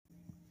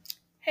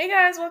Hey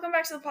guys, welcome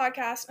back to the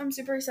podcast. I'm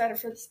super excited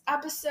for this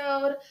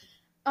episode.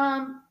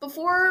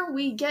 Before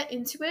we get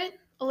into it,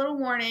 a little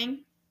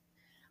warning.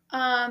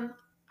 Um,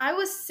 I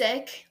was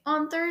sick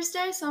on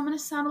Thursday, so I'm gonna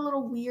sound a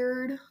little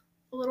weird,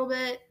 a little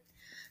bit.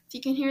 If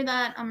you can hear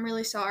that, I'm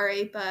really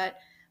sorry, but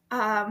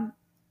um,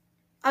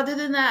 other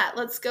than that,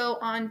 let's go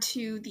on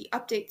to the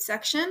update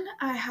section.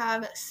 I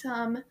have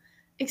some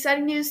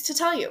exciting news to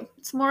tell you.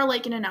 It's more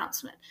like an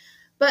announcement.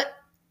 But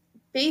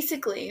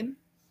basically,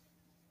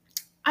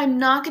 I'm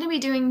not going to be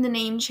doing the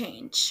name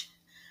change.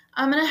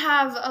 I'm going to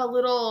have a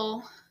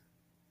little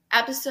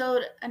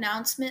episode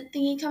announcement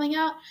thingy coming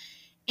out,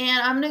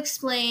 and I'm going to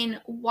explain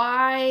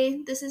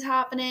why this is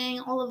happening,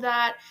 all of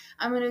that.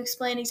 I'm going to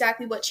explain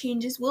exactly what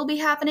changes will be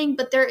happening,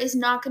 but there is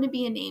not going to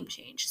be a name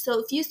change. So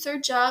if you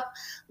search up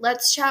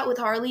Let's Chat with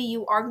Harley,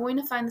 you are going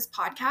to find this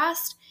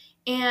podcast,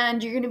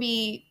 and you're going to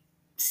be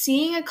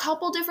seeing a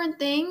couple different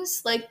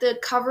things. Like the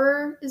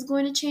cover is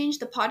going to change,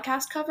 the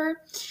podcast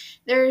cover.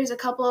 There's a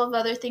couple of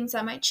other things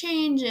that might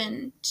change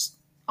and just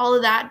all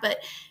of that, but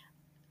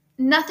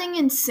nothing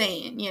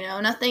insane,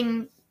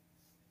 nothing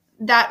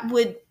that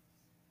would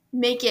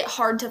make it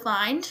hard to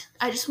find.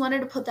 I just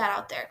wanted to put that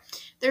out there.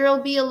 There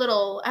will be a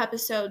little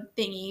episode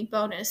thingy,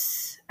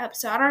 bonus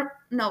episode, I don't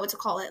know what to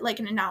call it, like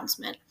an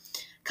announcement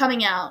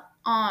coming out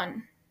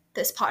on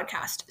this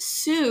podcast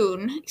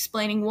soon,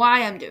 explaining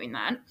why I'm doing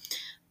that.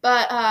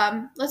 But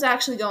let's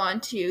actually go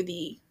on to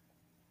the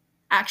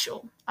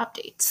actual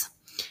updates.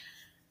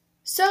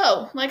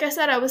 So, like I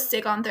said, I was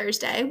sick on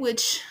Thursday,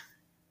 which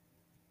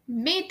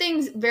made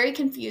things very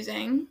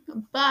confusing,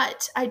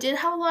 but I did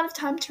have a lot of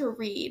time to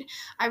read.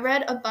 I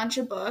read a bunch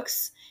of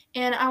books,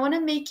 and I want to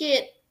make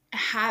it a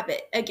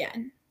habit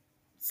again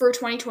for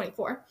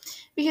 2024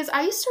 because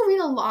I used to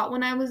read a lot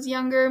when I was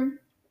younger.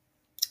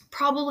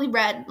 Probably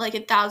read like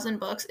 1,000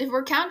 books. If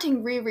we're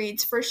counting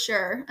rereads, for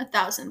sure,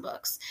 1,000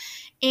 books.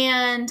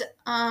 And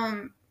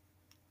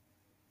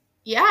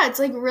yeah, it's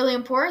like really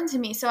important to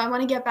me, so I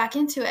want to get back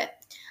into it.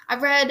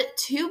 I've read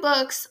 2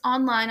 books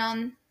online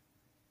on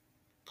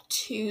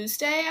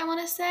Tuesday, I want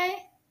to say.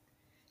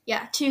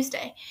 Yeah,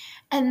 Tuesday.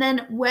 And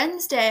then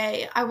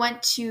Wednesday, I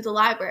went to the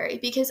library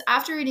because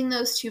after reading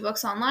those 2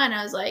 books online,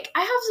 I was like,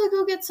 I have to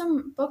go get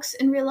some books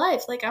in real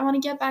life. Like, I want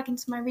to get back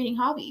into my reading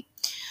hobby.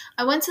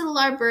 I went to the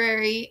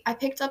library. I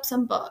picked up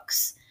some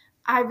books.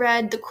 I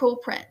read The Cruel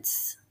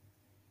Prince.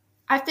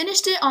 I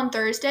finished it on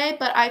Thursday,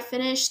 but I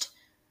finished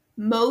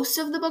most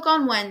of the book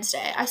on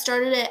Wednesday. I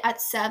started it at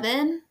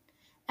 7,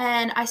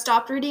 and I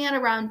stopped reading at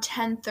around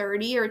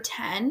 10:30 or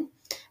 10.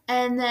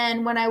 And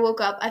then when I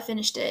woke up, I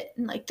finished it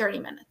in like 30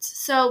 minutes.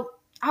 So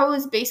I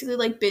was basically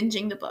like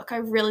binging the book. I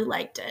really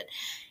liked it.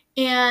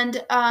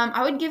 And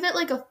I would give it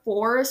like a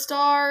 4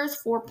 stars,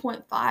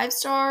 4.5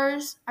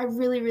 stars. I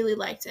really, really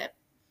liked it.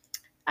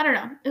 I don't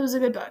know. It was a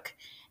good book.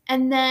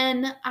 And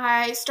then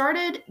I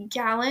started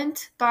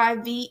Gallant by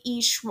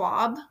V.E.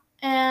 Schwab.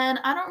 And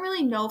I don't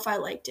really know if I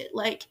liked it.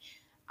 Like,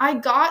 I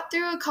got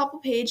through a couple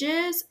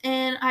pages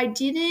and I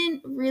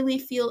didn't really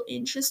feel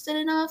interested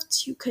enough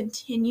to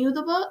continue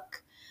the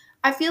book.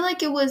 I feel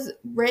like it was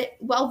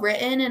well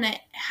written and it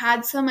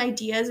had some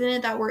ideas in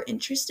it that were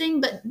interesting,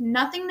 but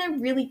nothing to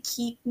really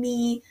keep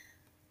me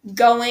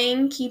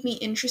going, keep me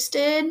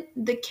interested.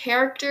 The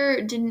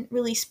character didn't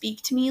really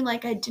speak to me.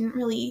 Like, I didn't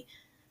really.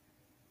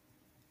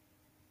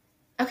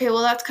 Okay,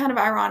 well, that's kind of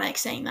ironic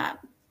saying that.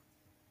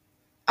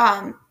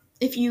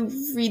 If you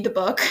read the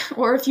book,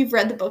 or if you've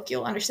read the book,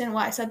 you'll understand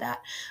why I said that.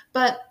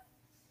 But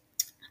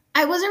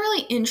I wasn't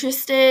really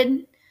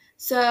interested,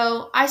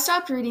 so I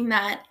stopped reading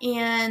that,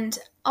 and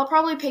I'll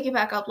probably pick it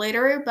back up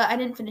later, but I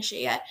didn't finish it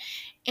yet.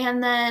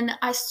 And then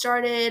I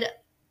started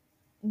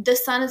The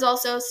Sun Is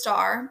Also a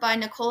Star by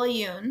Nicola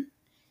Yoon,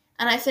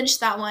 and I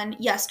finished that one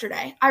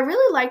yesterday. I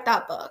really like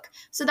that book.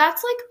 So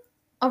that's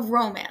like a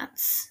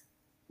romance.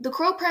 The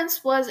Cruel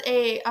Prince was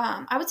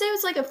I would say it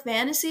was like a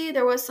fantasy.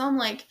 There was some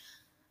like,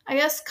 I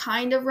guess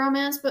kind of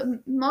romance, but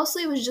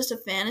mostly it was just a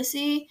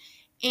fantasy.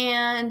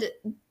 And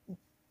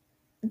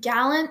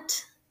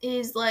Gallant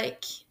is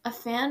like a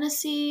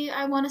fantasy,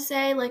 I want to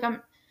say. Like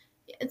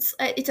it's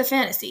a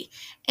fantasy.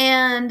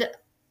 And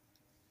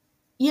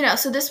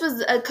so this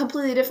was a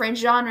completely different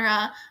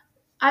genre.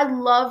 I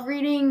love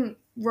reading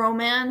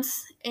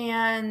romance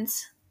and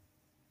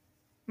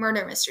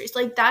murder mysteries.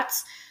 Like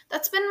that's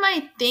been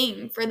my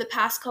thing for the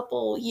past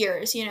couple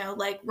years,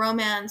 like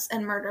romance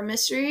and murder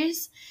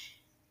mysteries.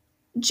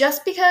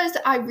 Just because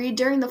I read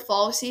during the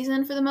fall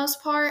season for the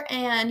most part,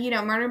 and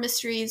murder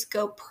mysteries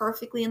go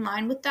perfectly in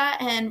line with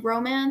that, and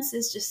romance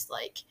is just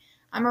like,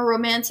 I'm a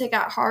romantic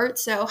at heart,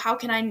 so how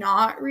can I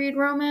not read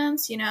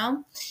romance?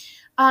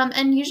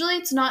 And usually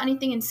it's not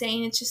anything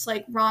insane. It's just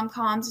like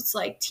rom-coms. It's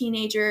like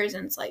teenagers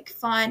and it's like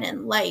fun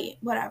and light,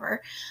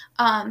 whatever.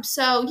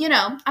 So,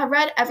 I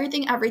read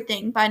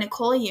Everything by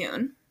Nicola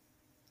Yoon,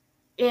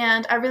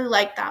 and I really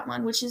liked that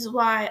one, which is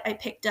why I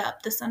picked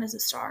up The Sun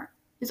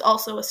is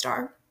Also a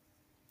Star.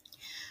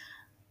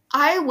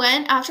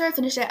 After I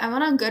finished it, I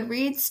went on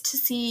Goodreads to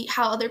see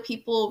how other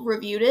people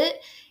reviewed it,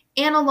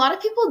 and a lot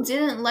of people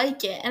didn't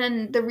like it.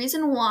 And the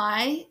reason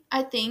why,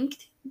 I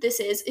think, this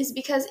is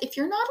because if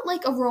you're not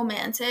like a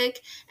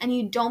romantic and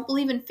you don't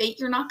believe in fate,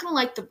 you're not going to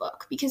like the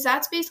book, because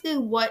that's basically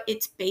what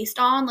it's based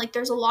on. Like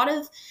there's a lot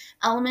of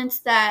elements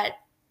that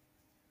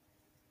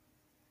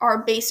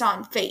are based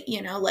on fate,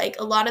 like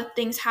a lot of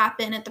things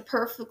happen at the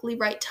perfectly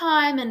right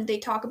time, and they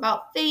talk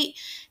about fate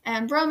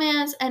and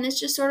romance, and it's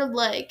just sort of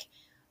like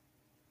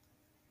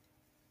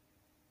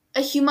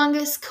a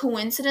humongous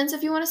coincidence,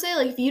 if you want to say.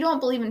 Like if you don't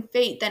believe in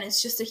fate, then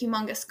it's just a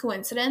humongous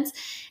coincidence.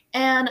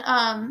 And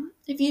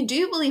if you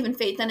do believe in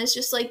fate, then it's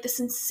just like this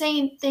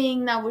insane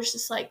thing that was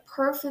just like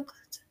perfect,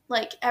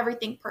 like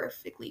everything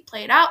perfectly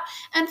played out.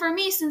 And for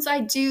me, since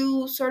I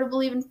do sort of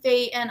believe in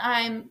fate and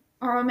I'm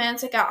a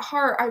romantic at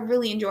heart, I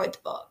really enjoyed the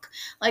book.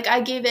 Like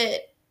I gave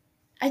it,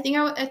 I think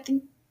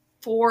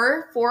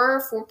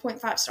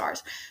 4.5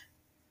 stars.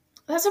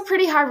 That's a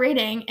pretty high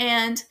rating,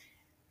 and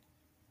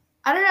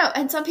I don't know.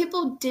 And some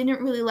people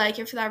didn't really like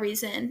it for that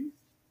reason,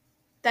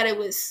 that it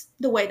was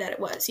the way that it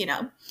was.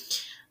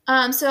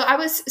 So I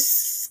was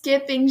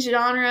skipping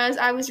genres.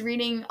 I was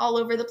reading all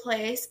over the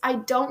place. I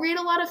don't read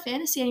a lot of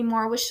fantasy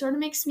anymore, which sort of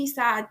makes me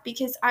sad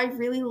because I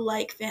really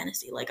like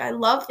fantasy. Like I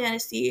love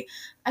fantasy.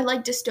 I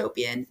like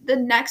dystopian. The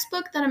next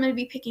book that I'm going to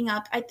be picking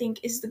up, I think,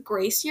 is The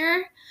Grace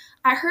Year.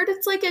 I heard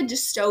it's like a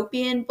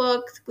dystopian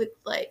book with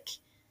like,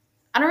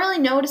 I don't really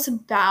know what it's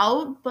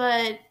about,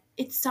 but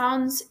it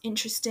sounds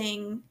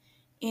interesting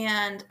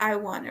and I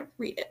want to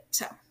read it.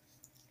 So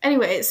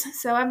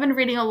anyways, so I've been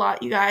reading a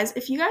lot, you guys.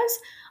 If you guys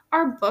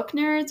are book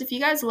nerds, if you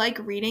guys like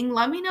reading,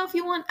 let me know if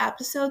you want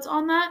episodes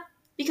on that,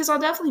 because I'll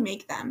definitely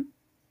make them.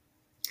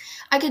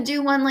 I could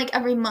do one like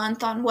every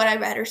month on what I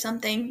read or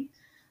something.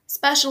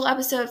 Special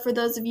episode for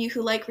those of you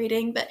who like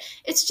reading, but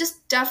it's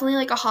just definitely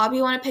like a hobby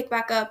I want to pick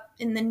back up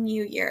in the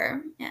new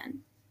year,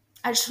 and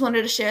I just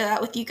wanted to share that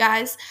with you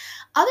guys.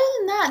 Other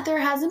than that, there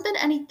hasn't been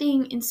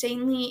anything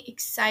insanely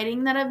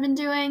exciting that I've been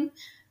doing.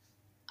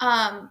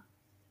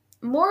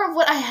 More of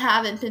what I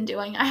haven't been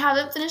doing. I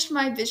haven't finished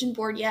my vision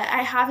board yet.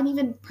 I haven't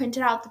even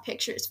printed out the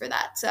pictures for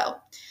that. So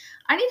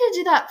I need to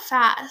do that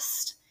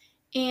fast.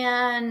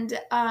 And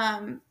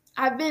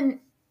I've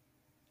been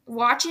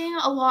watching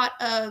a lot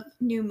of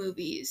new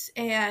movies,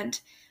 and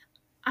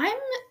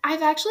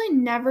I've actually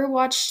never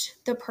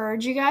watched The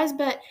Purge, you guys,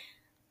 but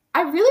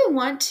I really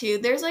want to.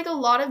 There's like a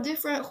lot of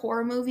different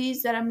horror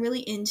movies that I'm really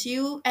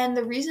into, and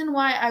the reason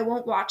why I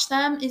won't watch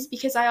them is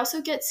because I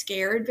also get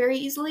scared very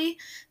easily.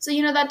 So,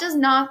 that does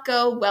not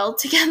go well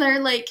together.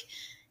 Like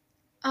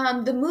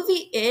the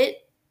movie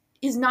It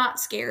is not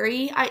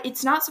scary.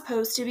 It's not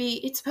supposed to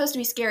be. It's supposed to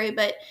be scary,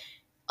 but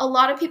a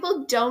lot of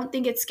people don't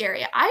think it's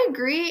scary. I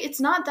agree.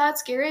 It's not that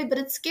scary, but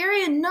it's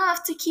scary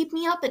enough to keep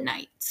me up at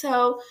night.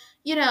 So,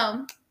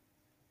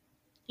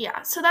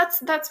 yeah, so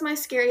that's my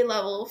scary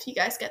level, if you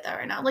guys get that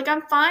right now. Like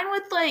I'm fine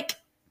with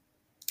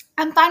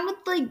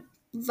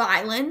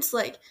violence,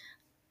 like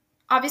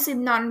obviously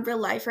not in real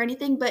life or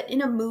anything, but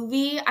in a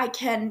movie I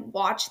can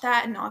watch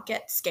that and not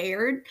get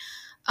scared.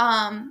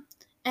 And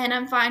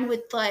I'm fine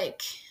with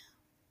like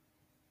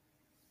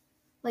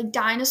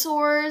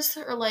dinosaurs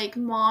or like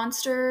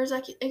monsters,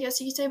 I guess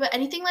you could say, but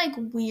anything like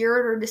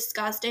weird or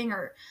disgusting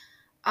or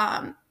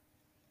um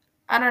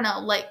I don't know,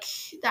 like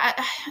that,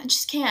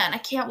 I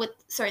can't with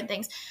certain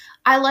things.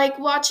 I like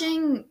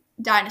watching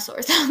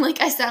dinosaurs.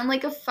 Like I sound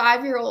like a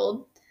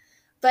 5-year-old,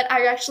 but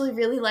I actually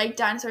really like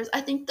dinosaurs.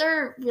 I think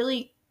they're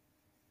really,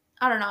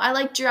 I don't know, I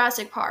like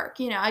Jurassic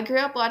Park. I grew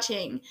up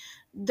watching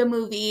the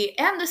movie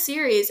and the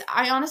series.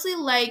 I honestly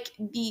like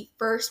the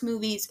first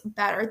movies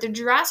better. The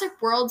Jurassic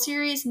World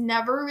series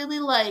never really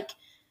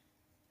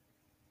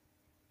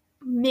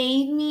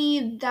made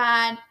me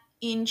that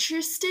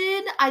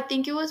interested. I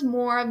think it was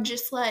more of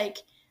just like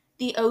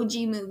the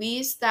OG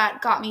movies that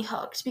got me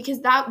hooked,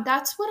 because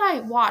that's what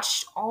I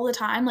watched all the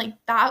time. Like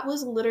that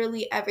was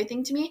literally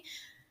everything to me.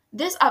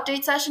 This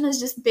update session is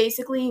just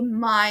basically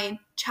my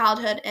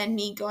childhood and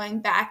me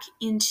going back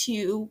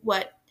into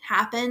what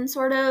happened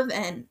sort of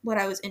and what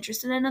I was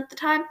interested in at the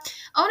time.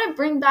 I want to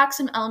bring back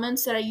some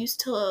elements that I used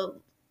to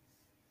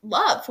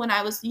love when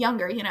I was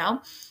younger,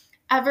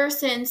 ever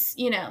since,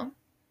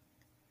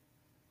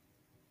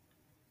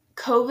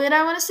 COVID,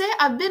 I want to say,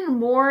 I've been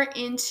more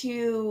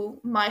into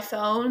my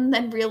phone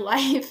than real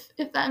life,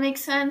 if that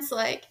makes sense.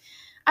 Like,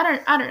 I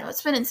don't know.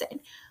 It's been insane.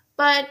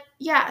 But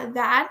yeah,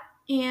 that,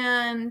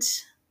 and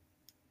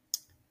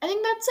I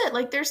think that's it.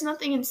 Like, there's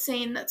nothing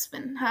insane that's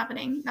been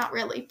happening. Not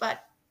really, but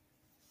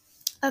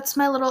that's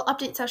my little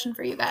update session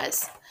for you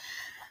guys.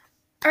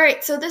 All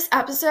right, so this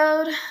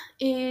episode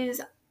is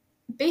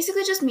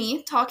basically just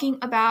me talking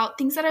about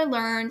things that I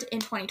learned in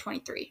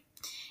 2023.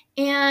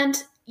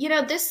 And,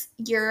 this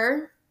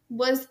year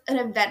was an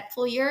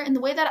eventful year in the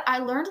way that I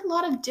learned a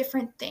lot of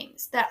different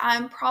things that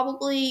I'm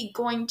probably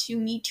going to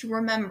need to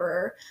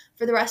remember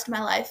for the rest of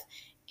my life.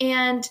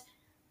 And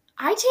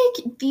I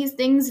take these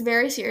things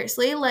very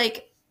seriously.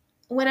 Like,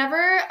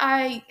 whenever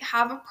I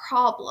have a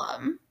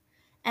problem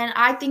and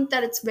I think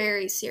that it's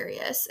very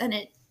serious and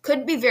it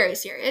could be very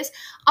serious,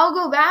 I'll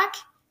go back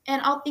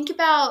and I'll think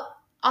about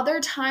other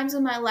times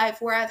in my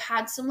life where I've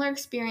had similar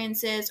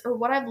experiences or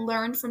what I've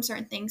learned from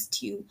certain things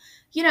to,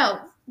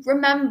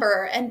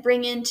 remember and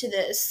bring into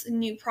this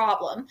new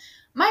problem.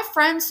 My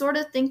friends sort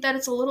of think that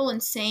it's a little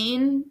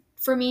insane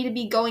for me to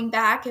be going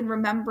back and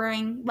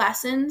remembering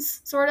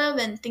lessons sort of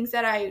and things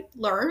that I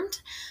learned.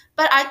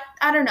 But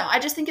I don't know. I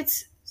just think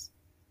it's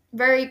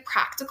very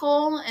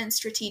practical and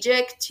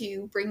strategic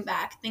to bring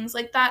back things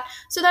like that.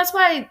 So that's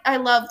why I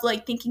love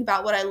like thinking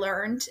about what I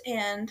learned,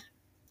 and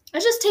I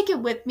just take it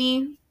with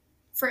me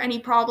for any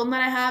problem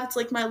that I have. It's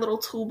like my little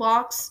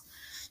toolbox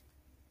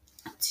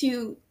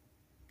to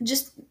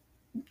just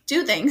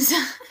do things.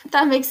 If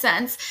that makes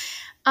sense.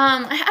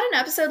 I had an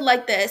episode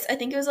like this. I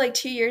think it was like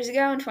 2 years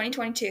ago in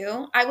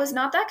 2022. I was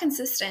not that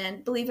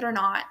consistent, believe it or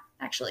not,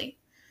 actually.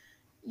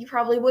 You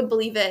probably would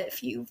believe it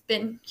if you've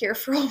been here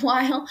for a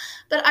while,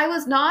 but I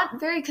was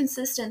not very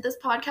consistent. This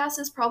podcast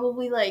is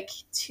probably like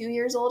 2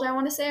 years old, I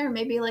want to say, or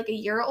maybe like a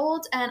year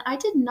old, and I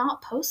did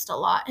not post a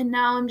lot, and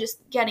now I'm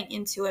just getting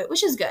into it,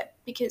 which is good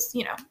because,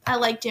 I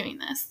like doing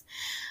this.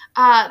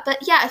 But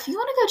yeah, if you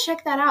want to go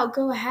check that out,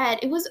 go ahead.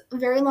 It was a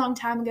very long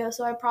time ago,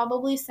 so I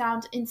probably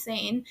sound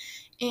insane.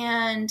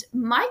 And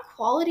my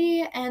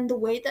quality and the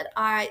way that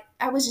I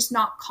was just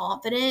not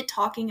confident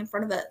talking in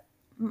front of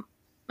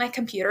my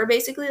computer,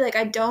 basically. Like,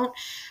 I don't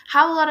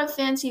have a lot of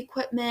fancy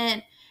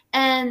equipment.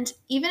 And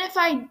even if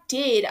I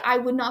did, I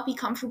would not be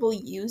comfortable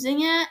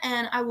using it,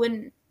 and I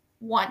wouldn't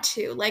want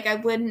to. Like,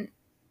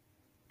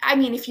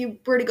 if you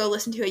were to go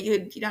listen to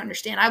it, you'd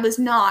understand. I was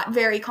not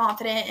very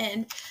confident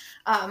and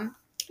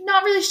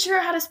not really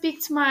sure how to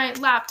speak to my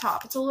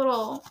laptop. It's a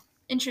little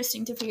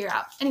interesting to figure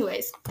out.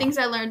 Anyways, things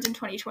I learned in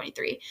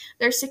 2023.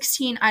 There's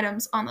 16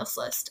 items on this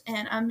list,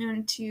 and I'm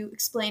going to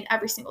explain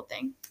every single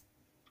thing.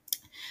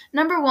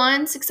 Number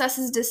 1, success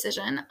is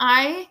decision.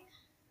 I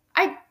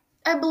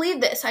believe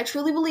this. I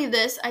truly believe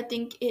this. I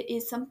think it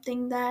is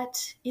something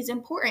that is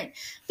important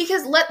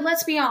because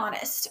let's be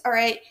honest, all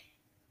right?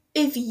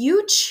 If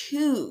you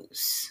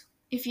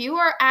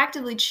are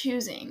actively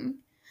choosing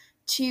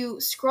to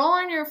scroll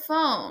on your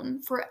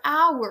phone for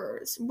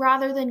hours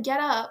rather than get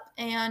up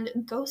and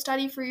go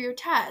study for your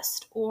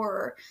test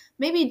or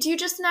maybe do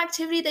just an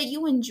activity that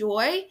you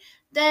enjoy,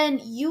 then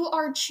you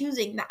are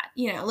choosing that.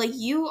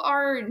 You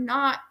are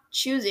not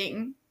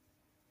choosing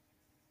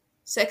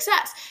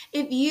success.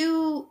 If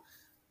you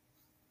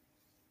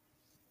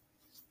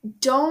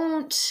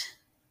don't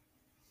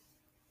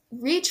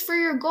reach for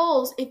your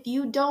goals, if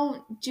you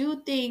don't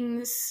do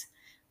things,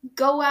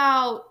 go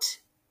out,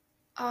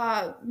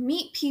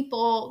 meet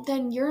people,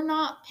 then you're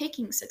not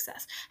picking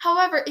success.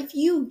 However, if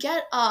you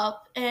get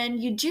up and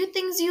you do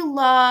things you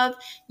love,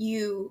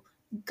 you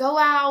go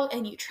out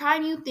and you try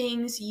new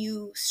things,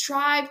 you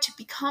strive to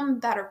become a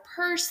better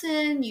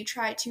person, you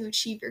try to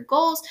achieve your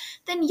goals,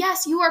 then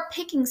yes, you are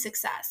picking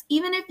success.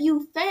 Even if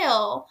you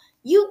fail,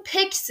 you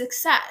picked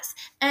success.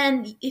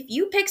 And if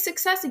you pick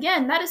success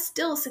again, that is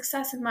still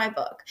success in my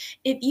book.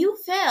 If you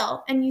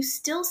fail and you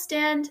still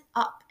stand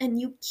up and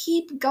you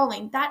keep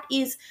going, that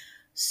is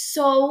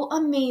so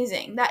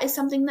amazing. That is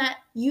something that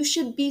you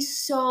should be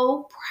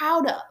so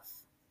proud of.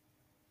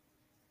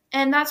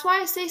 And that's why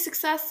I say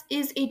success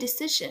is a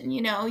decision.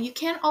 You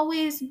can't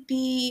always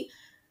be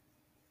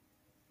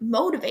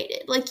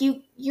motivated. Like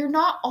you're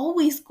not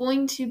always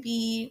going to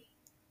be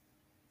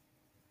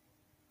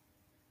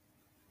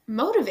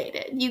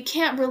motivated. You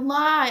can't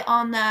rely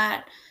on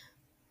that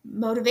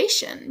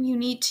motivation. You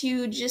need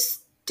to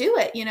just do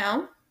it,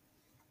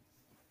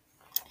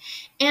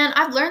 And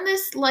I've learned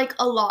this like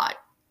a lot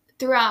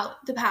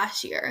throughout the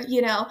past year.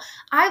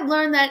 I've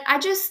learned that I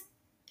just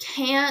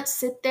can't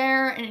sit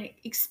there and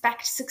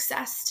expect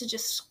success to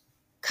just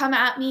come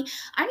at me.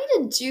 I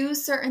need to do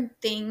certain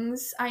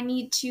things. I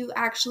need to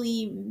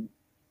actually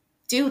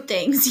do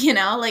things,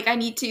 like I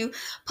need to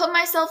put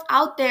myself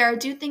out there,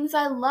 do things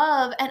I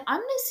love, and I'm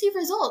going to see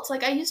results.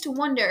 Like I used to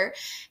wonder,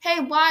 hey,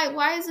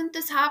 why isn't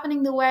this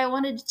happening the way I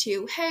wanted it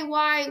to? Hey,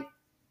 why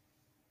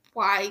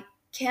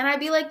can't I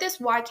be like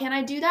this? Why can't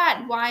I do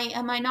that? Why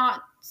am I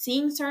not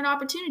seeing certain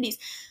opportunities?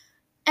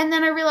 And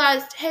then I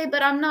realized, hey,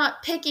 but I'm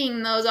not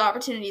picking those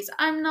opportunities.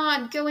 I'm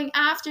not going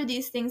after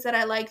these things that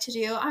I like to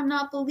do. I'm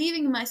not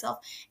believing in myself.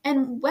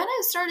 And when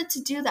I started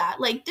to do that,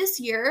 like this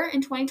year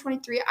in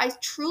 2023, I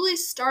truly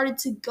started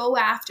to go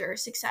after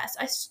success.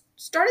 I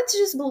started to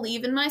just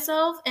believe in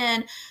myself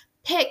and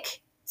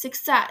pick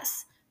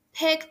success,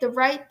 pick the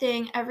right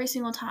thing every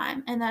single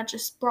time. And that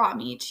just brought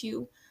me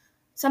to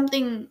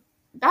something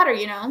better,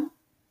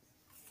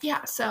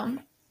 Yeah, so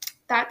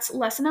that's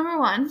lesson number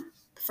 1,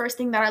 the first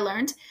thing that I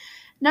learned.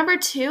 Number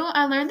 2,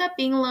 I learned that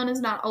being alone is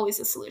not always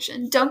a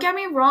solution. Don't get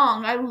me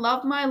wrong. I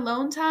love my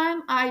alone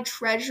time. I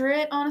treasure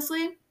it,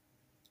 honestly.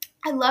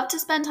 I love to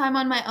spend time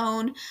on my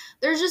own.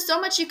 There's just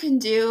so much you can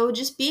do.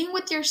 Just being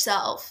with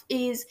yourself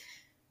is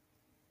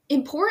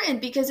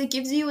important because it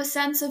gives you a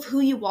sense of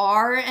who you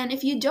are. And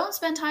if you don't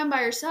spend time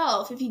by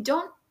yourself, if you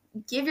don't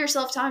give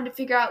yourself time to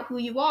figure out who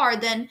you are,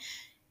 then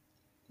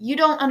you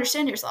don't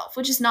understand yourself,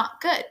 which is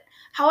not good.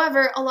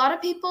 However, a lot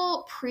of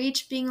people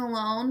preach being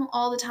alone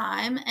all the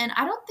time, and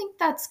I don't think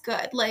that's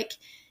good. Like,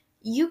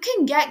 you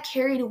can get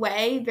carried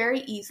away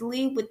very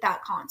easily with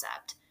that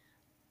concept.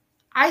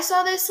 I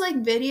saw this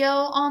video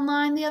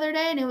online the other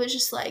day, and it was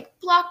just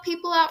block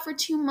people out for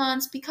 2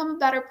 months, become a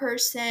better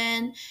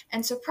person,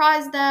 and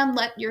surprise them,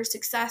 let your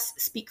success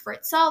speak for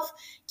itself.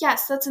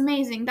 Yes, that's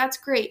amazing, that's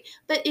great.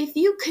 But if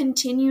you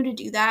continue to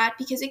do that,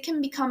 because it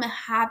can become a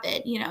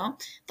habit,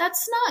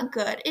 that's not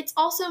good. It's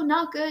also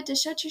not good to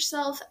shut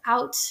yourself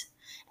out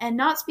and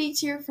not speak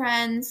to your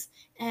friends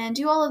and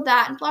do all of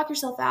that and block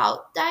yourself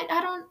out.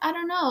 I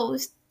don't know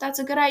if that's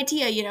a good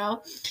idea.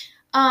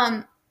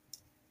 Um,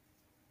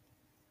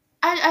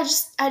 I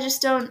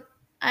just don't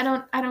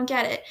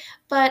get it.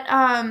 But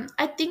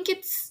I think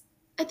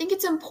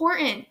it's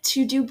important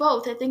to do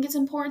both. I think it's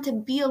important to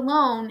be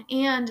alone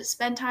and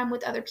spend time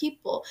with other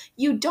people.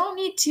 You don't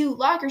need to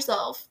lock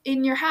yourself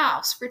in your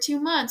house for 2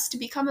 months to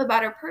become a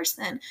better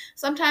person.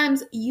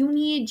 Sometimes you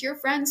need your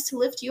friends to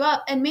lift you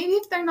up, and maybe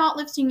if they're not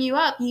lifting you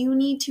up, you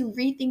need to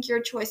rethink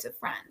your choice of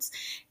friends.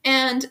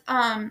 And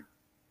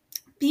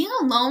being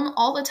alone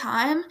all the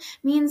time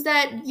means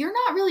that you're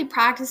not really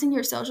practicing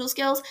your social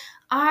skills.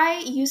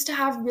 I used to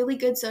have really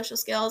good social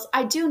skills.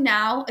 I do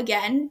now,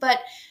 again, but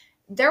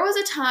there was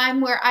a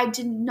time where I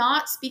did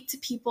not speak to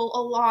people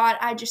a lot.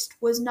 I just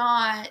was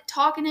not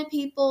talking to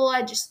people.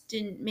 I just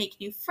didn't make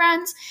new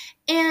friends.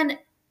 And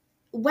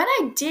when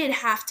I did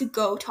have to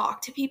go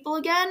talk to people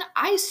again,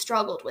 I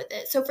struggled with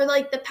it. So for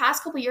the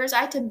past couple years,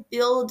 I had to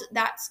build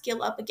that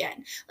skill up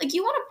again.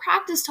 You want to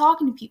practice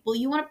talking to people,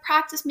 you want to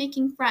practice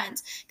making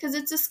friends, because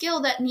it's a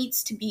skill that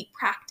needs to be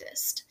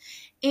practiced.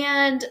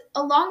 And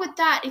along with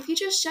that, if you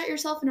just shut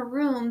yourself in a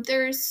room,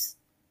 there's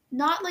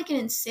not an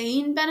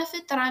insane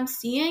benefit that I'm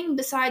seeing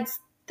besides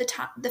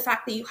the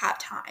fact that you have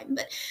time.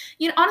 But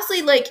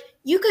honestly,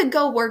 you could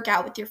go work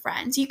out with your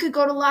friends, you could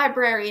go to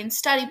library and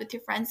study with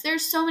your friends.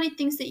 There's so many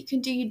things that you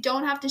can do. You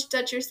don't have to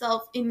shut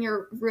yourself in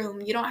your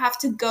room. You don't have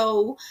to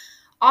go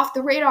off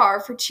the radar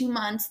for 2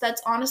 months.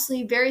 That's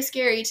honestly very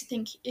scary to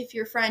think, if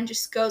your friend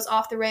just goes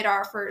off the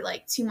radar for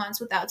 2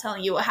 months without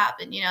telling you what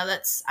happened.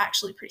 That's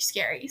actually pretty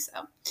scary.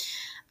 So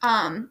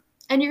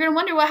and you're going to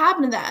wonder what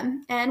happened to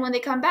them, and when they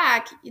come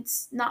back,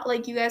 it's not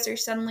like you guys are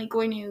suddenly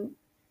going to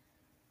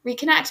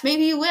reconnect.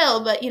 Maybe you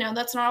will, but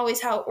that's not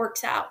always how it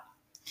works out.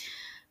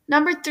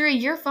 Number 3,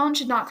 your phone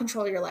should not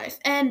control your life.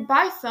 And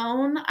by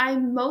phone, I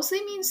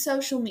mostly mean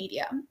social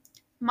media.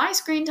 My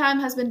screen time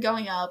has been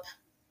going up.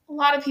 A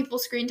lot of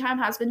people's screen time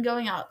has been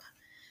going up.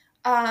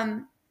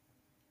 I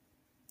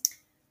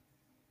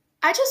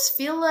just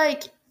feel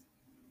like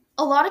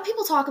a lot of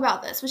people talk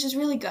about this, which is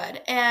really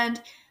good.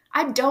 And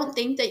I don't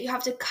think that you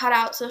have to cut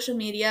out social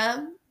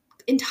media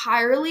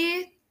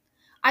entirely.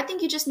 I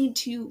think you just need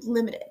to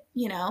limit it,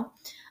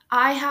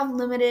 I have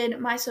limited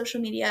my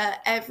social media.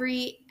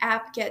 Every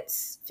app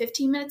gets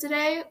 15 minutes a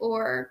day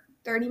or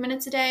 30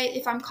 minutes a day.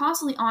 If I'm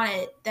constantly on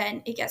it,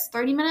 then it gets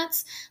 30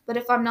 minutes. But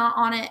if I'm not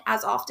on it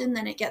as often,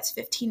 then it gets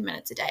 15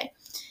 minutes a day.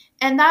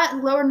 And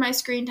that lowered my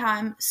screen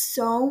time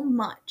so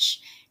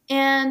much.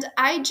 And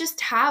I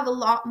just have a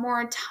lot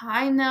more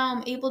time now.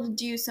 I'm able to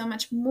do so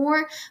much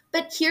more.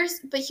 But here's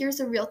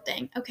the real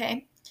thing,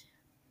 okay?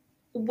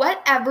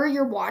 Whatever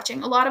you're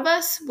watching, a lot of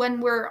us,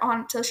 when we're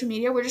on social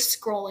media, we're just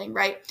scrolling,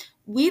 right?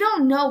 We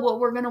don't know what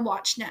we're going to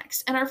watch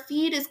next, and our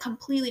feed is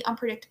completely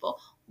unpredictable.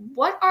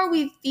 What are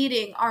we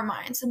feeding our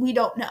minds? We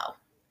don't know,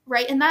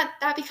 right? And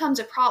that becomes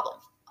a problem.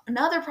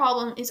 Another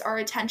problem is our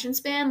attention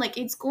span.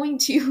 It's going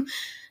to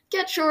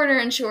get shorter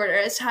and shorter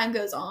as time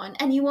goes on,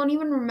 and you won't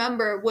even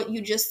remember what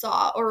you just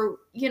saw, or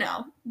you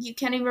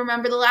can't even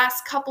remember the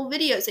last couple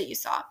videos that you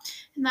saw,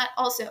 and that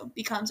also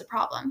becomes a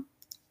problem.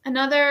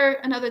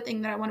 Another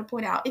thing that I want to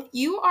point out, if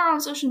you are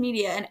on social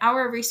media an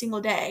hour every single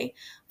day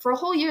for a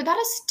whole year, that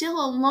is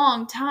still a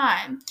long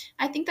time.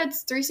 I think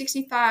that's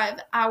 365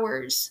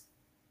 hours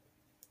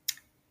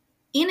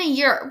in a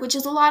year, which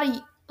is a lot of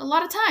time, a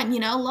lot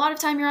of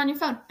time you're on your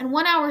phone. And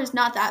 1 hour is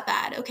not that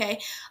bad,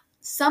 okay?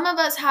 Some of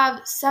us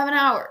have 7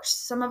 hours.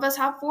 Some of us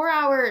have 4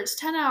 hours,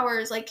 10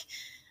 hours.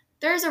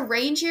 There's a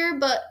range here,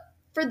 but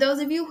for those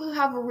of you who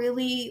have a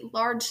really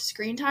large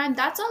screen time,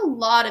 that's a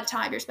lot of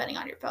time you're spending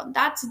on your phone.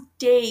 That's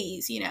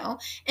days,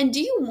 And do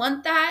you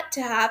want that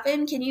to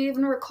happen? Can you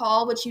even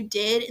recall what you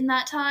did in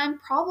that time?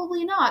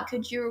 Probably not.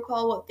 Could you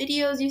recall what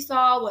videos you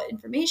saw, what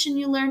information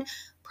you learned?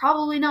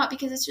 Probably not,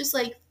 because it's just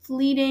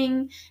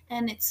fleeting,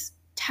 and it's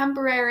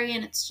temporary,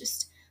 and it's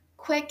just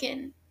quick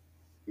and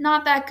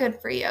not that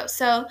good for you.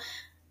 So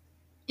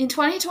in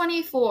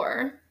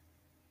 2024,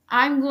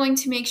 I'm going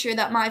to make sure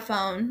that my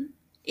phone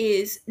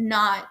is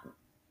not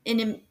an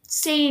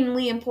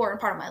insanely important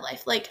part of my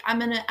life. I'm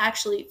going to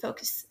actually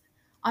focus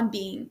on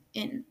being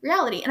in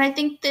reality. And I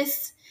think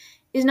this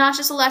is not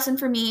just a lesson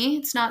for me.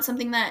 It's not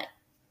something that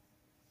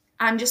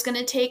I'm just going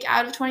to take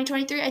out of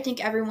 2023. I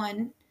think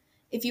everyone,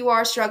 if you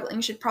are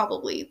struggling, should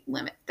probably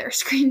limit their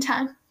screen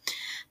time.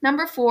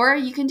 Number 4,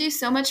 you can do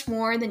so much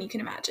more than you can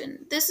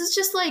imagine. This is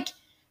just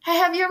hey,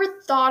 have you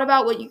ever thought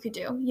about what you could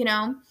do?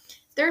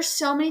 There's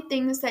so many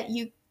things that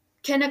you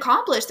can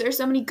accomplish. There's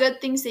so many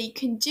good things that you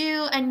can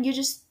do and you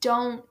just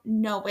don't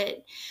know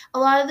it. A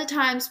lot of the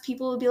times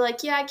people will be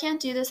like, yeah, I can't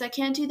do this, I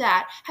can't do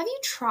that. Have you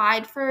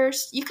tried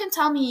first? You can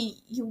tell me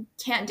you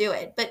can't do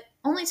it, but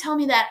only tell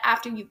me that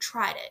after you've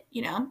tried it,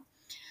 you know?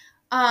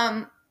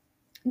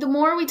 The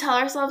more we tell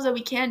ourselves that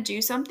we can't do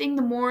something,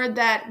 the more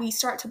that we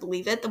start to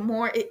believe it, the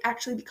more it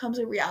actually becomes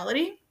a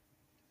reality.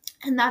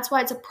 And that's why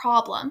it's a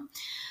problem.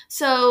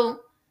 So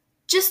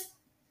just,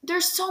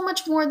 there's so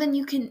much more than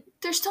you can,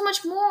 there's so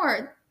much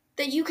more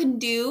that you can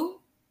do,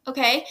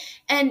 okay?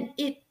 And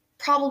it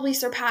probably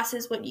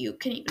surpasses what you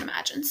can even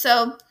imagine.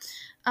 So,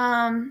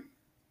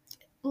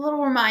 a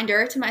little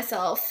reminder to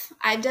myself,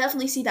 I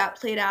definitely see that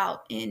played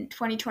out in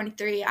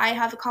 2023. I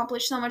have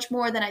accomplished so much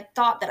more than I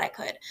thought that I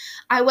could.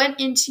 I went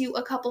into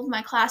a couple of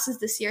my classes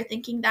this year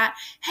thinking that,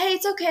 hey,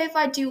 it's okay if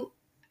I do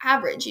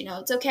average,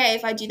 it's okay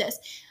if I do this.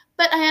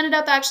 But I ended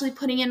up actually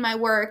putting in my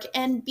work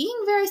and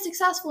being very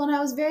successful, and I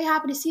was very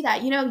happy to see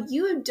that.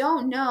 You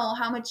don't know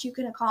how much you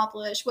can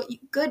accomplish, what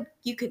good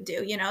you could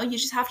do, you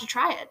just have to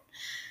try it.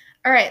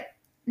 All right.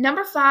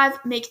 Number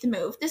 5, make the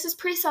move. This is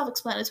pretty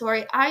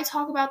self-explanatory. I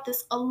talk about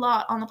this a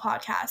lot on the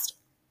podcast.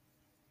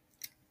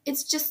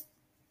 It's just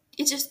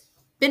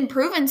been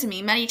proven to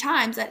me many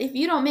times that if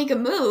you don't make a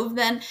move,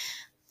 then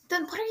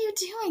what are you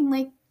doing?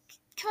 Like,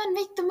 come on,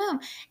 make the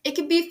move. It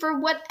could be for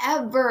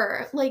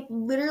whatever, like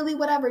literally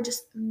whatever.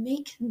 Just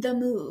make the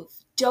move.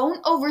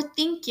 Don't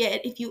overthink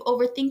it. If you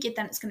overthink it,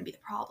 then it's going to be the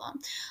problem.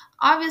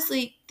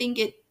 Obviously, think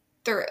it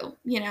through.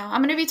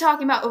 I'm going to be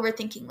talking about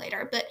overthinking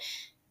later, but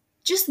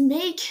just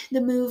make the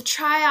move.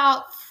 Try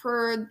out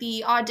for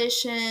the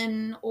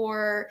audition,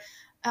 or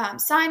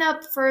sign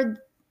up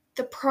for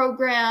the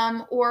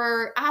program,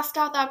 or ask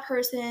out that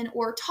person,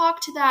 or talk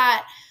to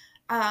that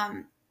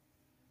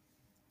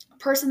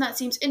person that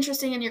seems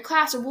interesting in your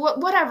class, or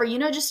whatever.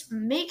 Just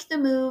make the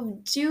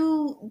move,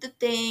 do the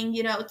thing.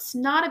 It's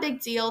not a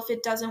big deal if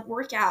it doesn't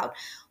work out.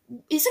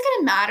 Is it going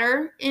to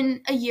matter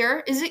in a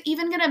year? Is it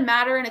even going to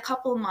matter in a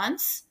couple of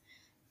months?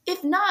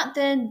 If not,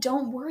 then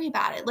don't worry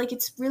about it. Like,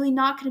 it's really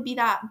not going to be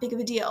that big of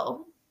a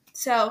deal.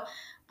 So,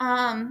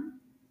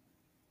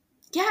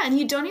 yeah, and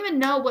you don't even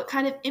know what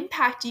kind of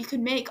impact you could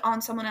make on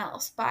someone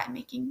else by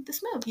making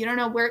this move. You don't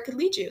know where it could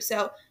lead you.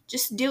 So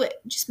just do it.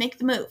 Just make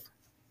the move.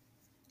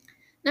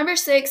 Number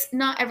 6,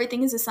 not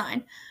everything is a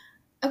sign.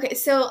 Okay,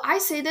 so I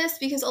say this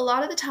because a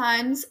lot of the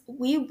times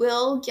we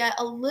will get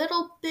a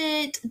little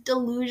bit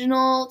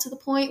delusional to the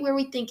point where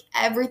we think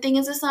everything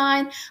is a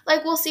sign.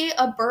 Like, we'll see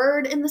a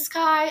bird in the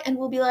sky and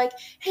we'll be like,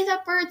 hey,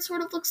 that bird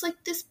sort of looks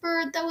like this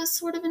bird that was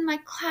sort of in my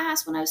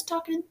class when I was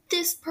talking to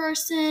this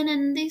person,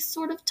 and they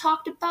sort of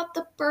talked about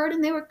the bird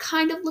and they were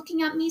kind of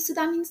looking at me, so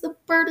that means the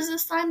bird is a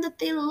sign that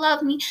they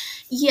love me.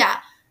 Yeah.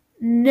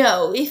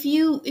 No, if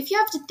you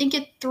have to think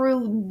it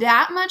through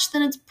that much,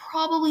 then it's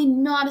probably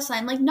not a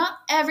sign. Like, not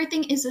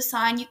everything is a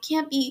sign. You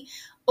can't be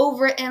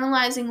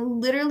over-analyzing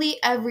literally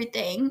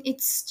everything.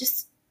 It's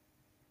just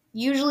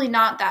usually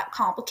not that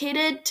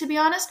complicated, to be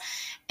honest.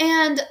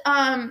 And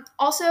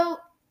also,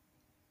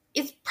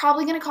 it's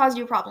probably going to cause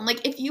you a problem.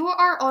 Like, if you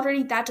are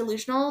already that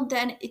delusional,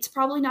 then it's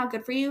probably not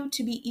good for you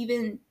to be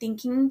even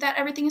thinking that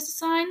everything is a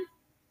sign.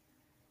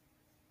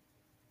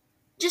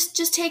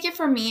 Just take it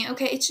from me,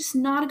 okay? It's just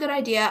not a good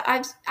idea.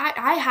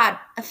 I had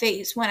a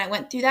phase when I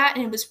went through that,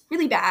 and it was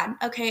really bad,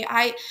 okay?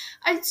 I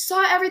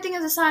saw everything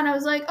as a sign. I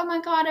was like, oh my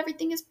God,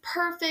 everything is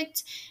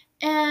perfect,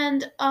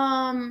 and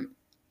blah,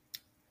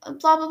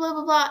 blah, blah,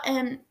 blah, blah,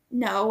 and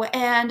no.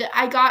 And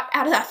I got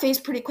out of that phase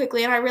pretty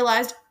quickly, and I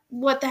realized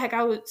what the heck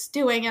I was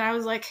doing, and I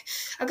was like,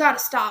 I gotta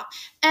stop.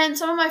 And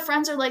some of my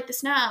friends are like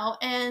this now,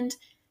 and,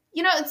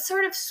 it's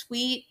sort of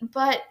sweet,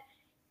 but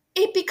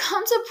it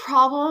becomes a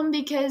problem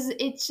because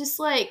it's just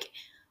like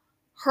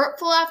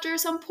hurtful after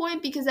some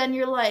point, because then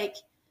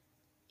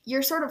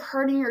you're sort of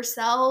hurting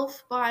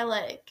yourself by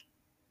like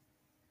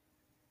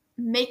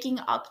making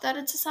up that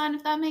it's a sign,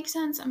 if that makes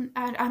sense.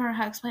 I don't know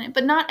how to explain it,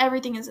 but not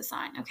everything is a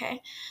sign,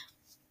 okay?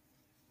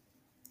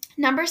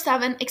 Number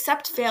 7,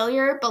 accept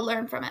failure, but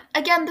learn from it.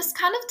 Again, this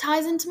kind of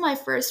ties into my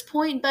first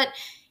point, but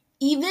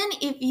even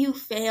if you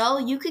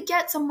fail, you could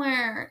get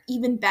somewhere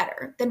even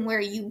better than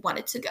where you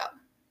wanted to go.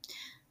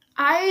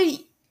 I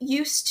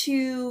used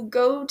to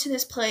go to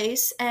this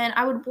place and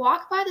I would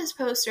walk by this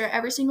poster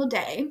every single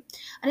day.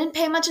 I didn't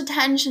pay much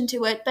attention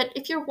to it, but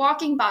if you're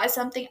walking by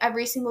something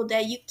every single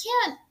day, you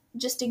can't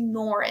just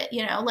ignore it,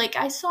 Like,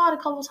 I saw it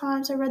a couple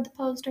times, I read the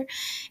poster.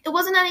 It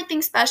wasn't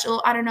anything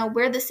special. I don't know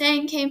where the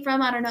saying came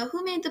from. I don't know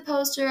who made the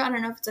poster. I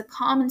don't know if it's a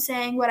common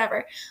saying,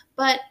 whatever.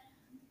 But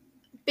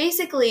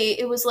basically,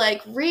 it was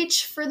like,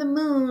 reach for the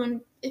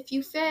moon. If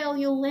you fail,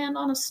 you'll land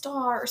on a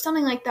star, or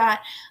something like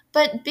that.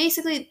 But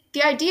basically,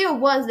 the idea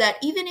was that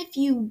even if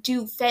you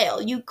do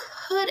fail, you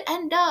could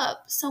end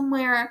up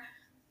somewhere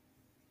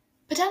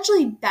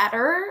potentially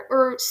better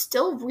or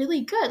still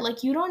really good.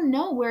 Like, you don't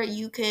know where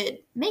you could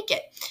make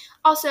it.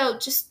 Also,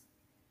 just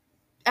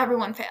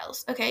everyone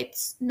fails, okay?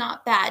 It's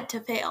not bad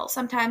to fail.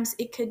 Sometimes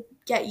it could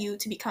get you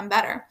to become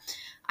better.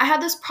 I had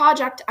this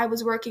project I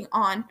was working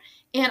on,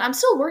 and I'm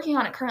still working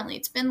on it currently.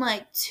 It's been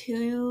like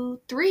 3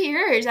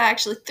 years,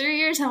 actually. 3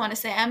 years, I want to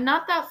say. I'm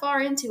not that far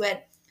into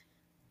it.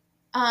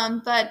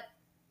 But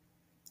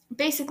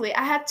basically,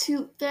 I had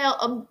to fail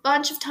a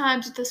bunch of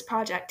times with this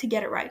project to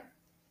get it right.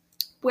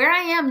 Where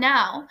I am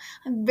now,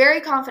 I'm very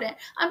confident.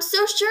 I'm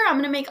so sure I'm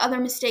going to make other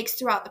mistakes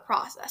throughout the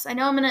process. I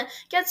know I'm going to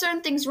get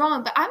certain things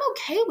wrong, but I'm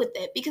okay with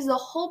it because the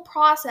whole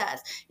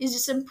process is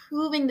just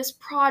improving this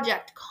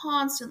project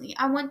constantly.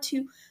 I want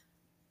to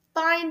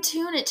fine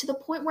tune it to the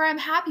point where I'm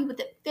happy with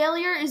it.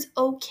 Failure is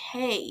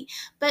okay,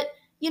 but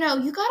you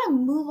got to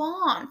move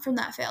on from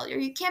that failure.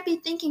 You can't be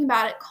thinking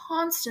about it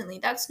constantly.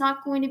 That's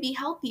not going to be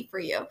healthy for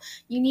you.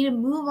 You need to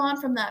move on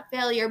from that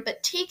failure,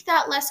 but take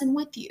that lesson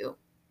with you.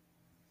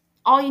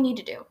 All you need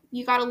to do.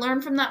 You got to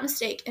learn from that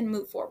mistake and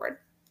move forward.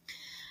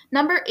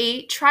 Number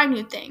 8, try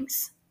new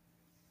things.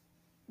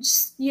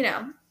 Just,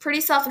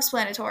 pretty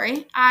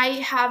self-explanatory.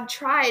 I have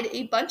tried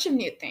a bunch of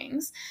new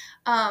things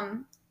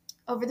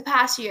over the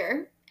past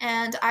year,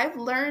 and I've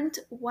learned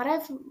what I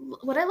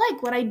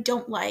like, what I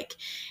don't like.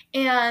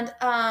 And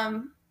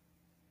I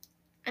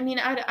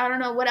don't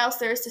know what else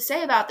there is to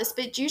say about this,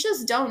 but you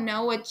just don't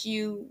know what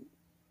you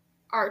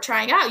are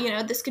trying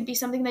out. This could be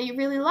something that you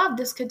really love.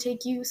 This could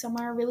take you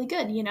somewhere really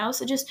good,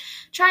 so just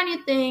try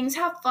new things,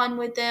 have fun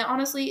with it.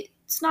 Honestly,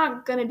 it's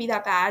not gonna be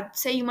that bad.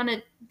 Say you want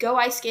to go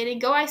ice skating,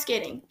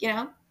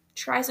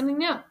 try something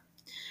new.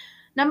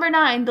 Number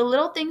 9, the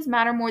little things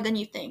matter more than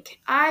you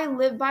think. I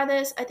live by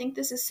this. I think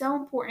this is so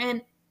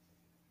important.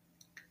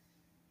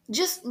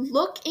 Just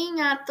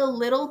looking at the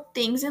little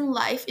things in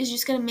life is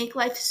just going to make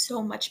life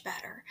so much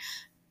better.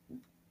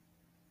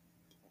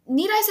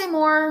 Need I say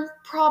more?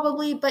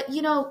 Probably, but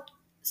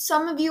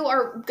some of you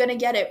are going to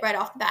get it right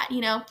off the bat,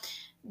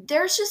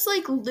 There's just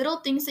like little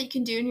things that you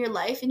can do in your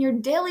life, in your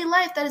daily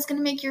life, that is going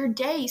to make your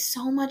day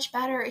so much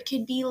better. It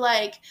could be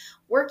like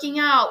working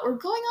out or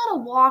going on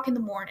a walk in the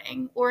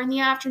morning or in the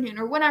afternoon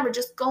or whenever,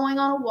 just going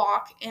on a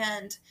walk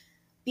and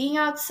being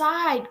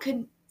outside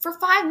for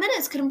 5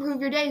 minutes could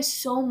improve your day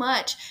so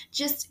much.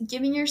 Just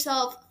giving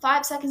yourself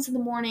 5 seconds in the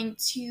morning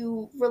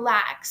to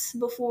relax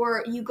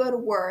before you go to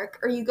work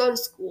or you go to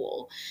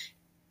school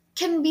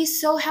can be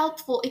so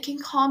helpful. It can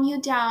calm you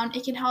down.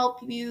 It can help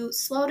you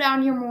slow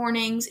down your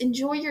mornings,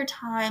 enjoy your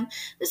time.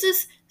 This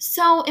is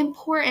so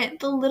important.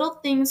 The little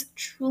things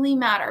truly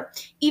matter.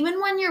 Even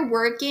when you're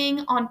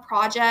working on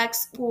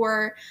projects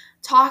or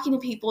talking to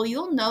people,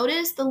 you'll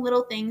notice the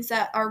little things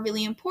that are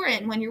really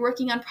important. When you're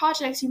working on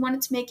projects, you want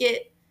it to make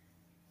it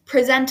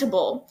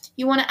presentable.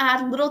 You want to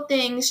add little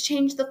things,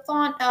 change the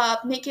font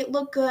up, make it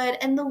look good.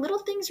 And the little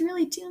things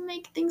really do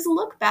make things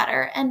look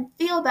better and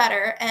feel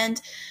better. And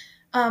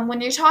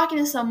when you're talking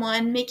to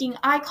someone, making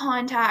eye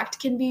contact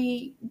can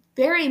be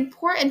very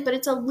important, but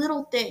it's a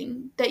little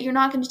thing that you're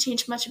not going to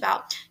change much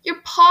about.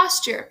 Your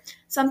posture,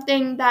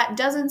 something that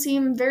doesn't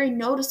seem very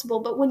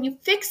noticeable, but when you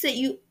fix it,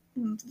 you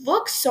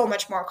look so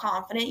much more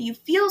confident. You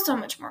feel so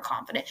much more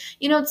confident.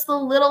 It's the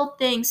little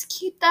things.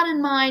 Keep that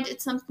in mind.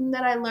 It's something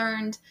that I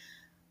learned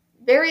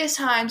various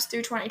times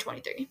through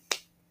 2023.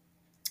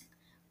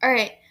 All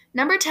right,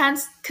 number 10,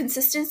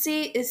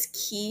 consistency is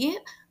key.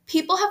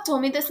 People have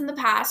told me this in the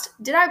past.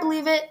 Did I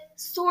believe it?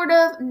 Sort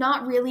of,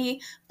 not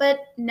really. But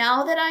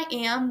now that I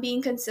am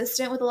being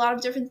consistent with a lot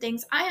of different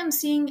things, I am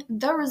seeing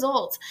the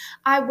results.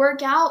 I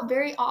work out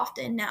very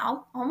often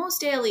now, almost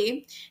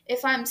daily.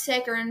 If I'm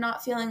sick or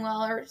not feeling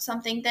well or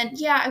something, then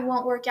yeah, I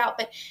won't work out.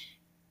 But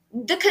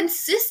the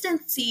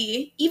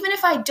consistency, even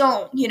if I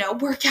don't,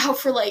 work out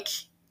for like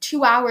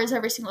 2 hours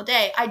every single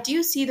day, I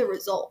do see the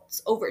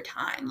results over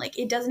time. Like,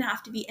 it doesn't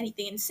have to be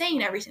anything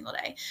insane every single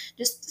day,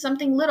 just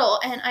something little.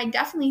 And I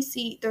definitely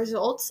see the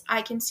results.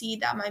 I can see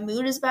that my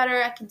mood is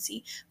better. I can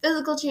see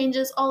physical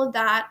changes, all of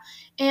that.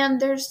 And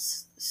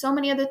there's so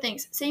many other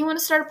things. Say you want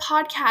to start a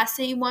podcast,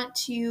 say you want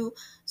to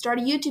start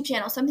a YouTube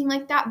channel, something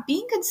like that.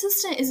 Being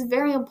consistent is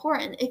very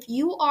important. If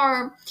you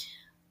are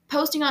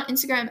posting on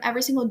Instagram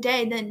every single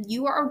day, then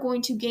you are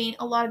going to gain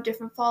a lot of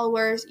different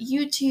followers.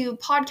 YouTube,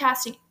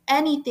 podcasting,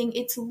 anything.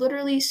 It's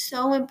literally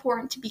so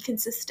important to be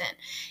consistent,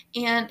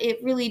 and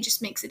it really just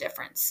makes a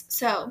difference.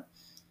 So,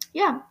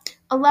 yeah.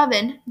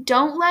 11,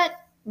 don't let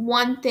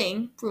one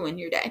thing ruin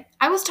your day.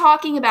 I was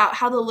talking about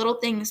how the little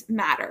things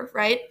matter,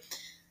 right?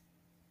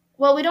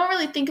 Well, we don't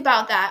really think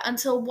about that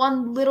until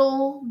one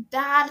little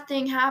bad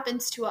thing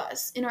happens to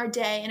us in our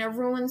day, and it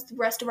ruins the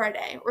rest of our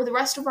day, or the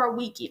rest of our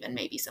week even,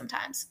 maybe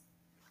sometimes.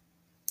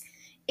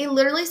 It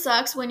literally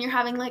sucks when you're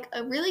having like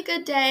a really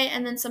good day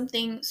and then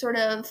something sort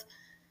of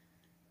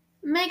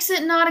makes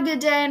it not a good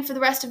day, and for the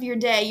rest of your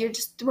day you're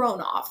just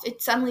thrown off.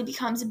 It suddenly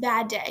becomes a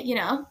bad day,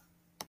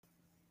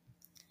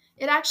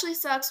 It actually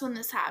sucks when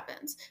this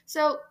happens.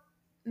 So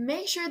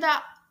make sure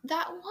that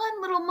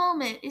one little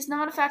moment is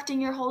not affecting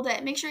your whole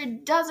day. Make sure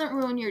it doesn't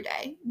ruin your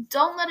day.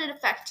 Don't let it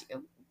affect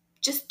you.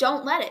 Just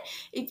don't let it.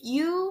 If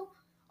you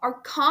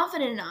are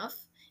confident enough,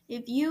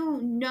 if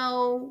you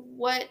know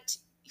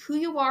who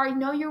you are, you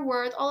know your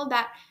worth, all of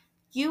that,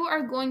 you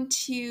are going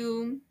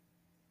to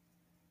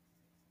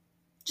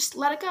just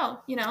let it go,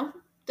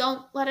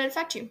 Don't let it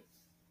affect you.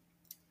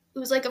 it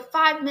was like a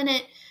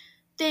 5-minute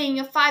thing,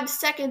 a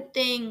 5-second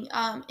thing,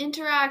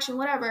 interaction,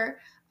 whatever,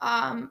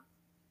 a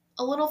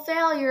little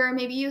failure,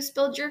 maybe you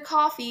spilled your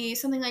coffee,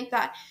 something like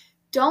that.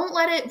 Don't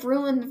let it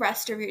ruin the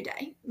rest of your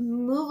day.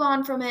 Move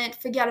on from it,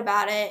 forget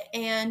about it,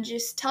 and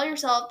just tell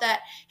yourself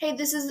that, hey,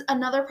 this is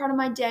another part of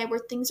my day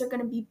where things are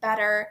going to be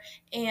better.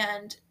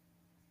 And,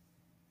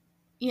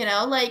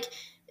 like,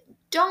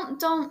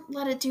 don't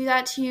let it do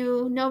that to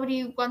you.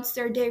 Nobody wants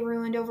their day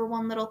ruined over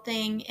one little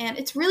thing. And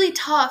it's really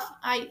tough.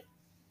 I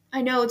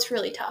know it's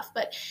really tough,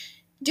 but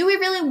do we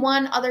really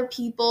want other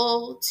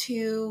people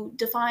to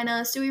define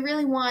us? Do we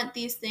really want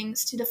these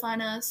things to define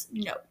us?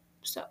 No.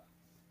 So,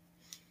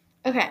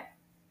 okay.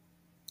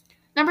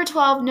 Number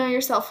 12, know your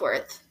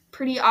self-worth.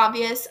 Pretty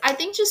obvious. I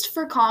think just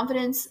for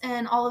confidence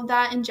and all of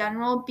that in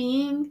general,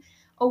 being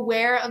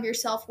aware of your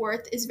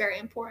self-worth is very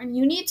important.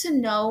 You need to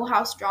know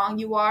how strong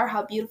you are,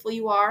 how beautiful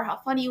you are, how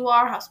funny you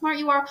are, how smart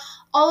you are,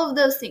 all of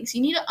those things.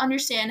 You need to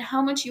understand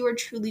how much you are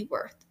truly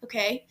worth,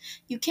 okay?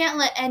 You can't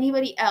let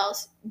anybody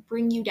else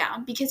bring you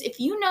down, because if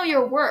you know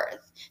your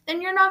worth,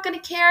 then you're not going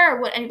to care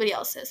what anybody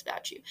else says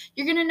about you.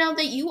 You're going to know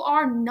that you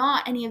are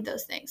not any of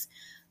those things.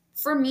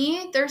 For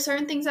me, there are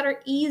certain things that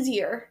are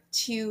easier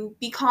to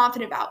be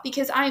confident about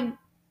because I'm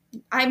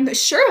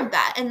sure of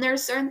that, and there are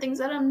certain things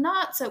that I'm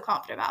not so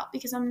confident about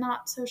because I'm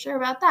not so sure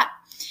about that.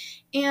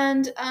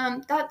 And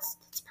that's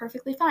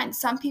perfectly fine.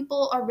 Some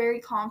people are very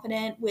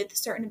confident with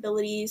certain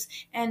abilities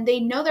and they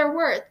know their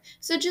worth.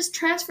 So just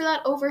transfer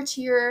that over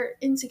to your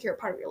insecure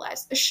part of your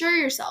life. Assure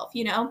yourself,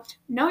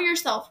 know your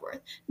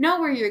self-worth,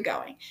 know where you're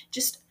going.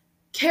 Just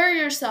carry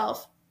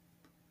yourself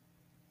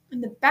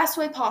in the best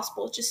way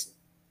possible. Just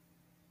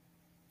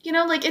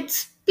it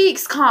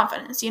speaks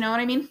confidence, you know what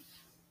I mean?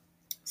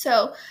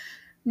 So,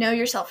 know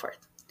your self-worth.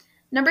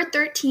 Number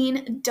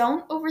 13,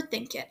 don't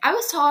overthink it. I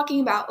was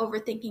talking about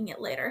overthinking it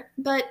later,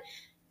 but,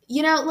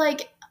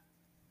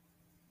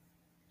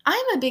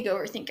 I'm a big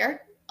overthinker.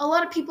 A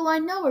lot of people I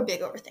know are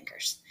big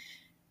overthinkers.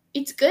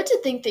 It's good to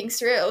think things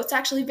through. It's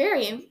actually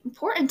very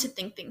important to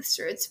think things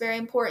through. It's very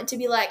important to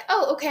be like,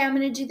 oh, okay, I'm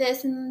going to do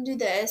this and do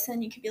this.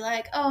 And you could be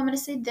like, oh, I'm going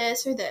to say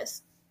this or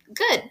this.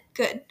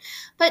 Good.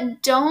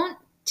 But don't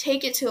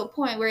take it to a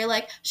point where you're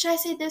like, should I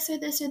say this or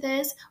this or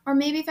this? Or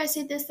maybe if I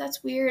say this,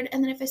 that's weird.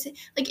 And then if I say,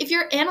 if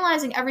you're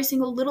analyzing every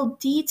single little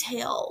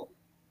detail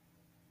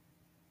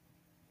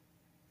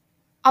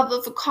of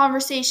a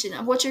conversation,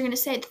 of what you're going to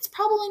say, that's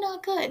probably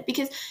not good.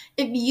 Because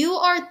if you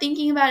are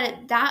thinking about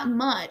it that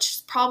much,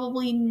 it's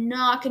probably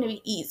not going to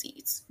be easy.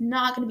 It's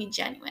not going to be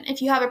genuine.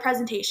 If you have a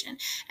presentation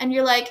and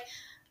you're like,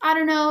 I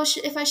don't know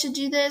if I should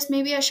do this,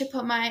 maybe I should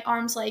put my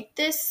arms like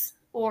this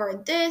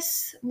or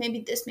this,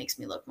 maybe this makes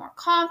me look more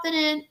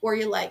confident. Or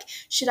you're like,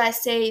 should I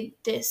say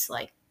this,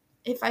 like,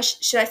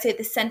 should I say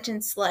the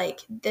sentence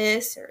like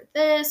this or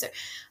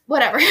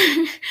whatever.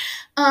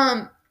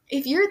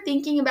 If you're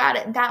thinking about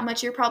it that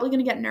much, you're probably going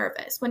to get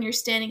nervous when you're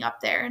standing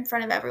up there in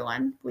front of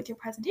everyone with your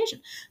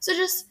presentation. So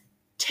just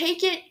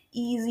take it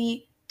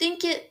easy,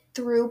 think it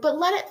through, but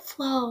let it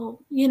flow.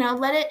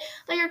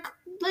 Let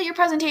your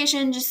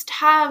presentation just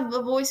have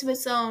a voice of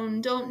its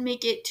own. Don't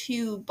make it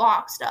too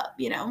boxed up,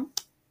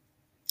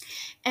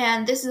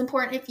 And this is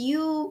important. If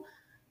you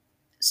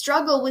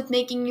struggle with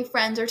making new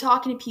friends or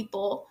talking to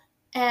people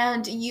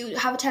and you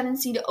have a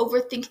tendency to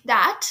overthink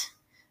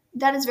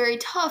that is very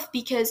tough,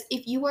 because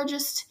if you are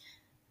just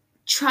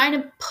trying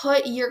to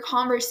put your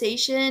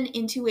conversation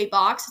into a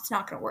box, it's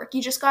not going to work.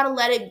 You just got to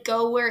let it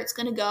go where it's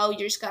going to go. You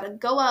just got to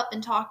go up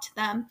and talk to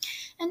them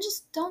and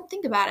just don't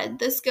think about it.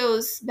 This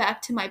goes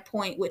back to my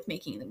point with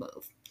making the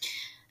move.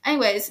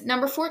 Anyways,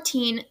 number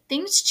 14,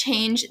 things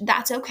change.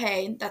 That's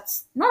okay.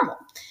 That's normal.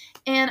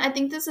 And I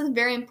think this is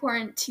very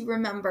important to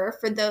remember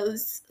for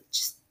those,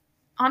 just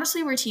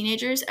honestly, we're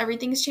teenagers.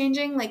 Everything's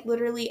changing. Like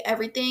literally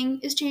everything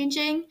is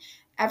changing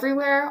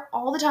everywhere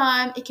all the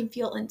time. It can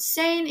feel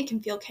insane. It can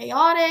feel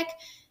chaotic.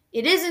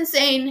 It is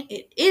insane.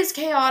 It is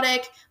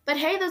chaotic. But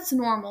hey, that's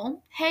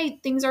normal. Hey,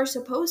 things are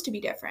supposed to be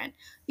different.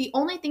 The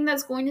only thing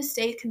that's going to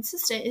stay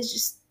consistent is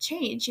just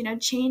change.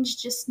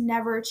 Change just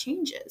never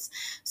changes.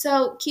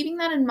 So keeping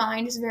that in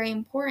mind is very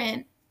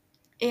important.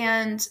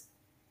 And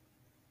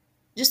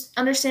just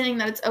understanding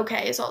that it's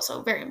okay is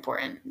also very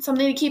important.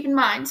 Something to keep in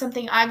mind,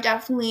 something I've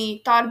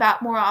definitely thought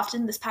about more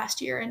often this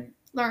past year and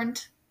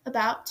learned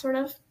about, sort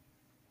of.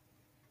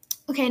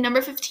 Okay,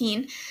 number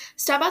 15,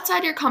 step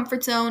outside your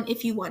comfort zone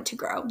if you want to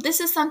grow.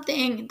 This is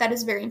something that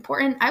is very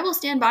important. I will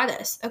stand by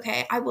this,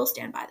 okay? I will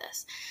stand by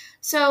this.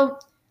 So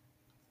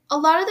a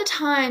lot of the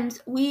times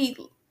we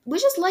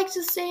just like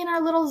to stay in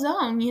our little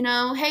zone,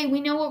 Hey,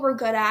 we know what we're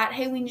good at.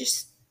 Hey,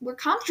 we're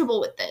comfortable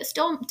with this.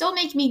 Don't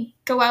make me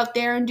go out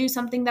there and do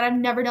something that I've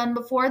never done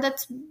before.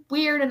 That's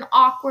weird and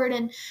awkward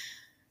and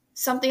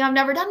something I've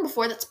never done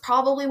before. That's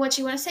probably what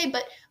you want to say.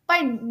 But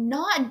by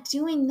not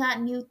doing that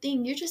new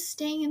thing, you're just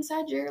staying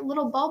inside your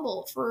little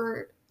bubble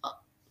for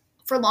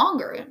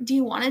longer. Do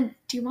you want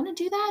to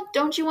do that?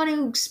 Don't you want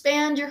to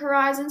expand your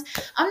horizons?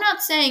 I'm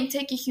not saying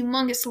take a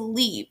humongous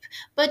leap,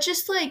 but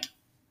just like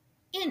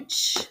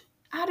inch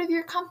out of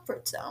your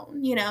comfort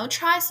zone,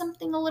 try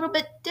something a little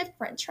bit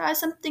different, try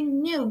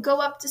something new, go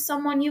up to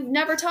someone you've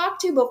never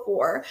talked to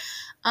before.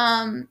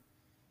 I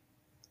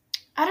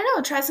don't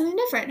know, try something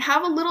different.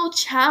 Have a little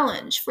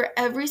challenge for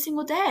every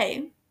single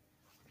day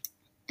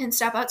and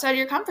step outside of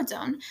your comfort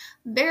zone.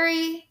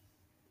 Very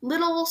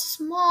little,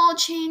 small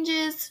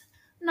changes,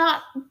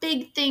 not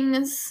big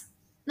things,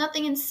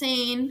 nothing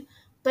insane,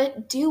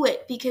 but do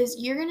it because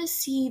you're going to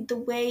see the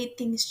way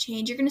things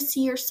change. You're going to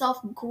see yourself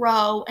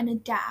grow and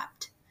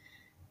adapt.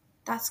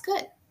 That's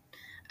good.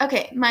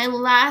 Okay, my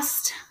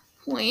last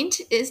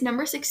point is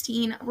number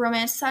 16,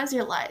 romanticize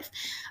your life.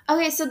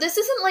 Okay, so this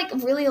isn't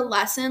like really a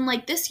lesson.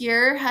 Like this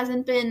year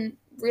hasn't been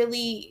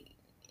really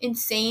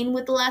insane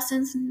with the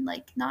lessons and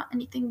like not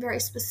anything very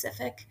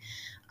specific.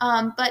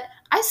 But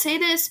I say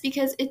this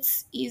because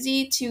it's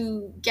easy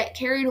to get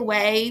carried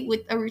away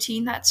with a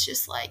routine that's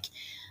just like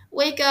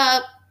wake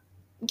up,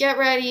 get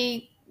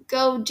ready,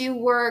 go do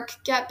work,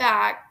 get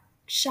back,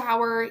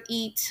 shower,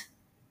 eat,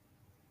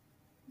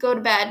 go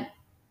to bed,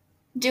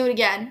 do it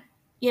again,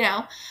 you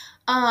know?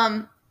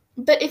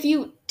 But if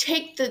you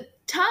take the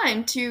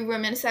time to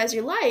romanticize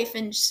your life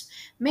and just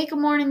make a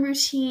morning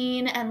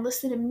routine and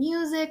listen to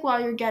music while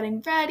you're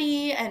getting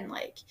ready and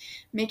like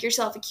make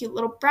yourself a cute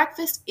little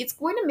breakfast, it's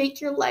going to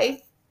make your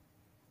life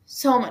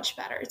so much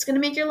better. It's going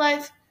to make your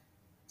life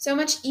so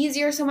much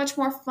easier, so much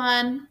more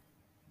fun.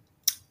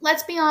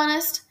 Let's be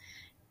honest.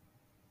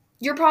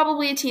 You're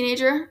probably a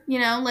teenager,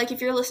 like if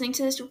you're listening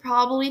to this, you're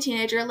probably a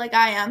teenager like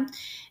I am.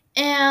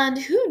 And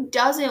who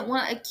doesn't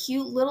want a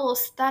cute little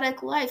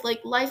aesthetic life?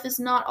 Like, life is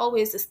not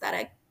always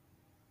aesthetic.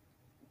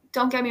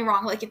 Don't get me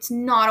wrong, like, it's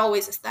not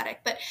always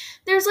aesthetic. But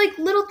there's, like,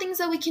 little things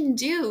that we can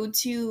do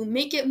to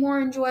make it more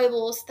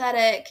enjoyable,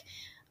 aesthetic,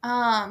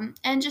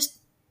 and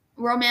just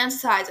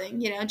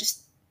romanticizing,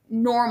 just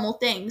normal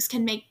things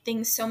can make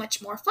things so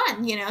much more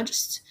fun,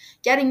 just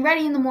getting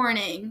ready in the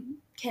morning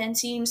can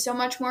seem so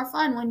much more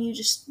fun when you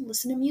just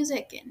listen to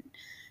music and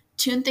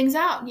tune things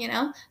out,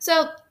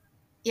 So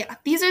yeah,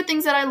 these are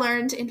things that I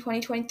learned in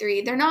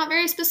 2023. They're not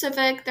very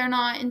specific. They're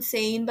not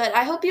insane, but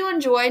I hope you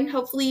enjoyed.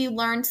 Hopefully you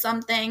learned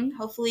something.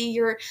 Hopefully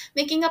you're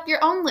making up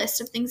your own list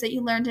of things that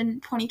you learned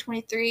in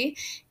 2023.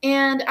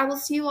 And I will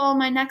see you all in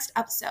my next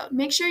episode.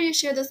 Make sure you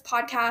share this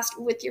podcast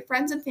with your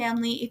friends and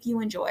family if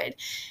you enjoyed.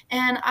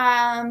 And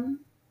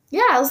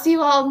yeah, I'll see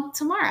you all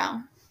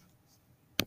tomorrow.